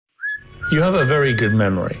You have a very good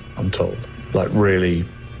memory, I'm told, like really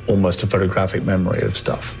almost a photographic memory of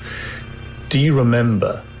stuff. Do you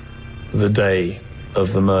remember the day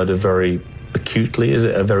of the murder very acutely? Is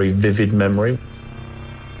it a very vivid memory?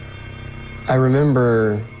 I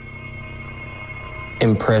remember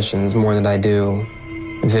impressions more than I do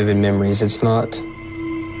vivid memories. It's not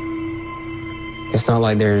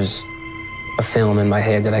like there's a film in my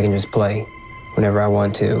head that I can just play whenever I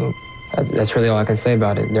want to. That's really all I can say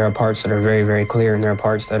about it. There are parts that are very, very clear, and there are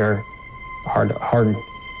parts that are hard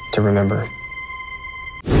to remember.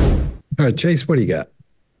 All right, Chase, what do you got?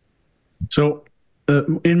 So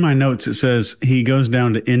in my notes, it says he goes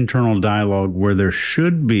down to internal dialogue where there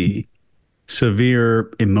should be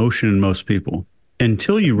severe emotion in most people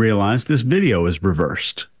until you realize this video is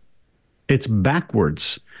reversed. It's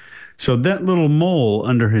backwards. So that little mole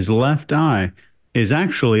under his left eye is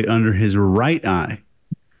actually under his right eye.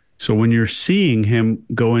 So when you're seeing him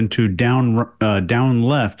go into down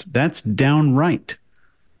left, that's down right.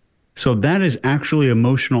 So that is actually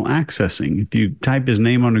emotional accessing. If you type his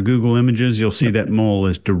name onto Google Images, you'll see that mole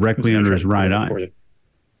is directly under his right eye.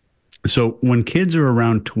 So when kids are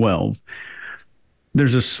around 12,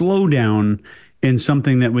 there's a slowdown in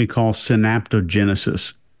something that we call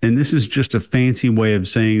synaptogenesis. And this is just a fancy way of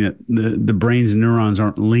saying that the brain's neurons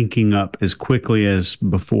aren't linking up as quickly as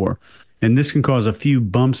before. And this can cause a few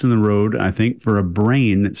bumps in the road, I think, for a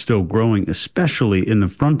brain that's still growing, especially in the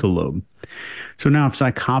frontal lobe. So now if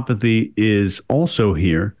psychopathy is also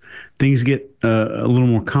here, things get a little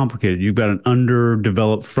more complicated. You've got an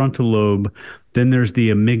underdeveloped frontal lobe. Then there's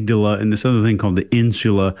the amygdala and this other thing called the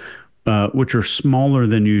insula, which are smaller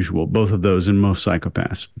than usual, both of those in most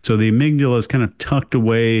psychopaths. So the amygdala is kind of tucked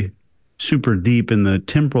away super deep in the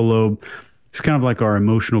temporal lobe. It's kind of like our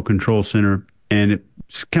emotional control center, and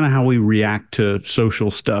it's kind of how we react to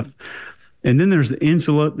social stuff. And then there's the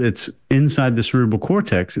insula that's inside the cerebral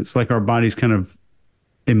cortex. It's like our body's kind of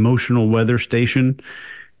emotional weather station.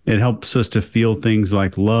 It helps us to feel things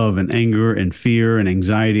like love and anger and fear and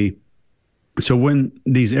anxiety. So when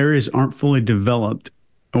these areas aren't fully developed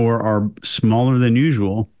or are smaller than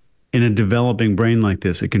usual in a developing brain like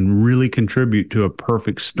this, it can really contribute to a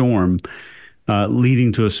perfect storm,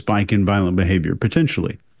 leading to a spike in violent behavior,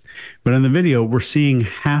 potentially. But in the video, we're seeing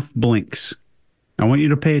half blinks. I want you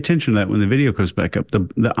to pay attention to that when the video goes back up.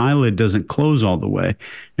 The eyelid doesn't close all the way.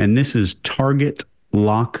 And this is target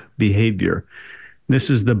lock behavior.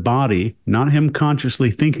 This is the body, not him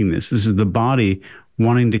consciously thinking this. This is the body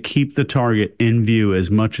wanting to keep the target in view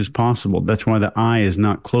as much as possible. That's why the eye is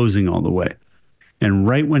not closing all the way. And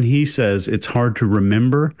right when he says it's hard to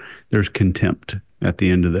remember, there's contempt at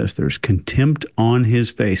the end of this. There's contempt on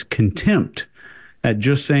his face. Contempt at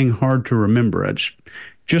just saying hard to remember.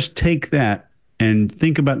 Just take that and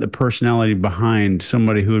think about the personality behind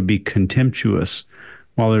somebody who would be contemptuous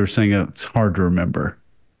while they're saying it's hard to remember.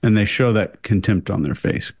 And they show that contempt on their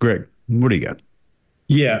face. Greg, what do you got?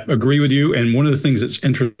 Yeah, agree with you. And one of the things that's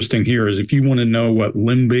interesting here is if you want to know what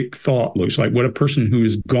limbic thought looks like, what a person who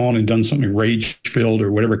has gone and done something rage-filled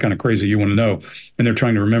or whatever kind of crazy you want to know, and they're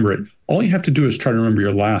trying to remember it, all you have to do is try to remember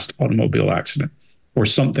your last automobile accident or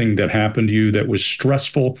something that happened to you that was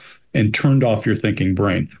stressful and turned off your thinking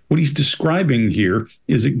brain. What he's describing here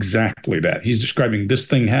is exactly that. He's describing this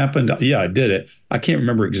thing happened. Yeah, I did it. I can't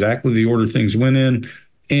remember exactly the order things went in.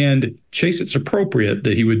 And Chase, it's appropriate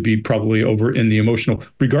that he would be probably over in the emotional,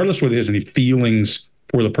 regardless whether he has any feelings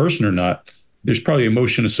for the person or not. There's probably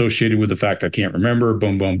emotion associated with the fact I can't remember,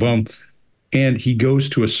 boom, boom, boom. And he goes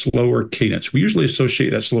to a slower cadence. We usually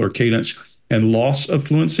associate that slower cadence and loss of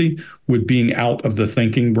fluency with being out of the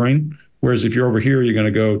thinking brain. Whereas if you're over here, you're going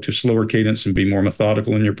to go to slower cadence and be more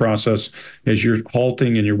methodical in your process as you're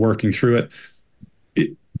halting and you're working through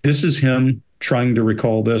it. This is him trying to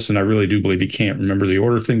recall this, and I really do believe he can't remember the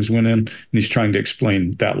order things went in, and he's trying to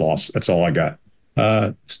explain that loss. That's all I got.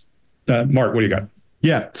 Mark, what do you got?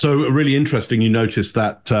 Yeah, so really interesting. You notice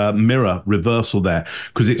that mirror reversal there,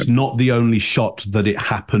 because it's not the only shot that it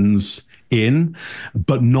happens in,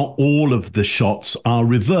 but not all of the shots are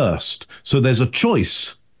reversed. So there's a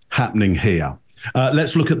choice happening here.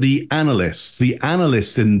 Let's look at the analysts. The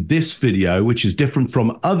analysts in this video, which is different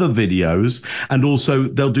from other videos, and also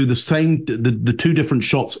they'll do the same, the two different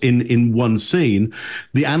shots in one scene.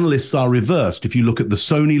 The analysts are reversed. If you look at the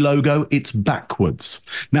Sony logo, it's backwards.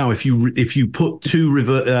 Now, if you put two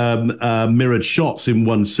mirrored shots in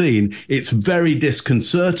one scene, it's very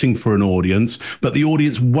disconcerting for an audience, but the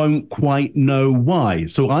audience won't quite know why.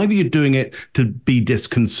 So either you're doing it to be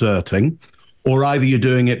disconcerting, or either you're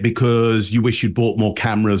doing it because you wish you'd bought more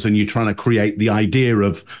cameras and you're trying to create the idea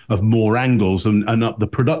of more angles and up the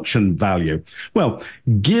production value. Well,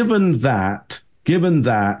 given that,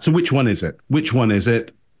 so which one is it?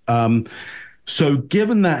 So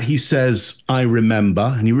given that he says, I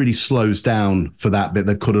remember, and he really slows down for that bit,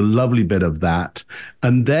 they've got a lovely bit of that.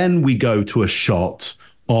 And then we go to a shot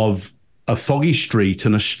of a foggy street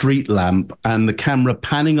and a street lamp and the camera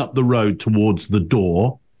panning up the road towards the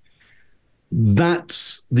door.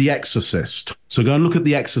 That's The Exorcist. So go and look at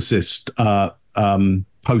The Exorcist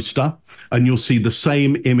poster, and you'll see the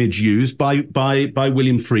same image used by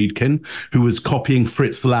William Friedkin, who was copying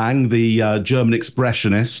Fritz Lang, the German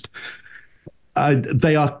expressionist.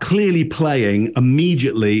 They are clearly playing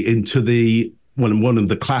immediately into one of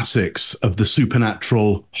the classics of the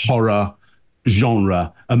supernatural horror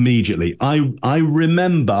genre immediately. I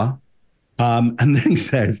remember, and then he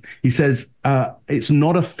says, it's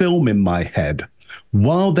not a film in my head,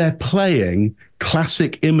 while they're playing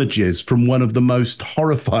classic images from one of the most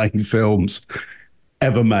horrifying films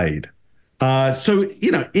ever made. So,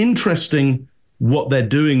 interesting what they're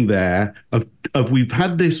doing there. We've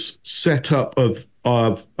had this setup of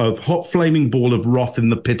hot flaming ball of wrath in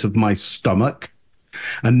the pit of my stomach.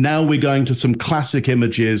 And now we're going to some classic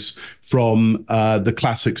images from the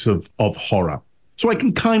classics of horror. So I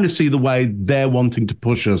can kind of see the way they're wanting to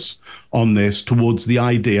push us on this towards the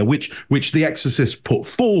idea, which The Exorcist put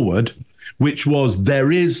forward, which was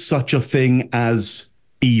there is such a thing as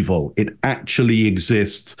evil. It actually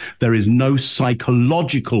exists. There is no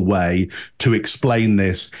psychological way to explain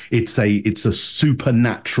this. It's a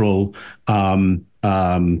supernatural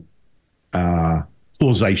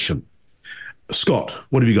causation. Scott,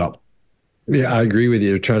 what have you got? Yeah, I agree with you.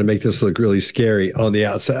 They're trying to make this look really scary on the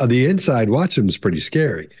outside. On the inside, watching them is pretty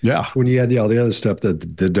scary. Yeah. When you had all the other stuff, the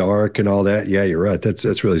dark and all that, yeah, you're right.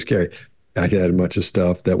 That's really scary. I could add a bunch of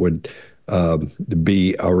stuff that would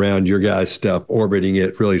be around your guys' stuff, orbiting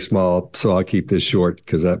it really small. So I'll keep this short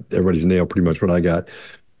because everybody's nailed pretty much what I got.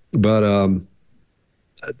 But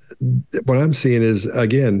what I'm seeing is,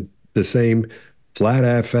 again, the same flat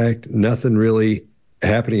affect, nothing really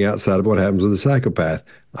happening outside of what happens with a psychopath.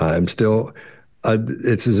 I'm still,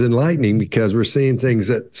 it's as enlightening because we're seeing things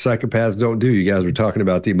that psychopaths don't do. You guys were talking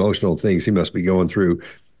about the emotional things he must be going through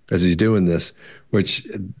as he's doing this, which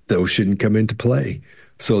those shouldn't come into play.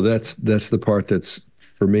 So that's the part that's,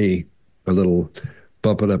 for me, a little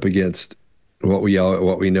bumping up against what we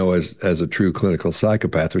know as a true clinical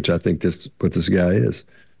psychopath, which I think what this guy is.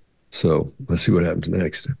 So let's see what happens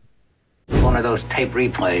next. One of those tape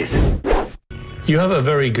replays. You have a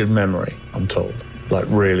very good memory, I'm told, like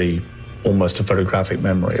really almost a photographic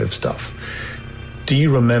memory of stuff. Do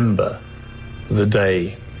you remember the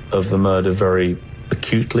day of the murder very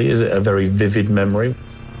acutely? Is it a very vivid memory?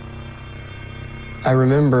 I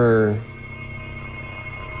remember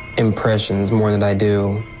impressions more than I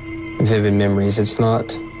do vivid memories. It's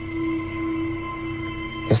not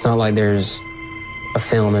like there's a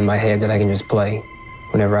film in my head that I can just play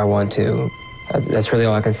whenever I want to. That's really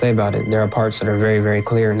all I can say about it. There are parts that are very, very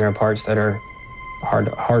clear, and there are parts that are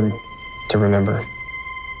hard to remember.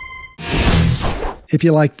 If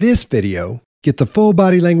you like this video, get the full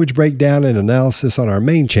body language breakdown and analysis on our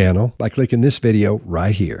main channel by clicking this video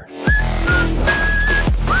right here.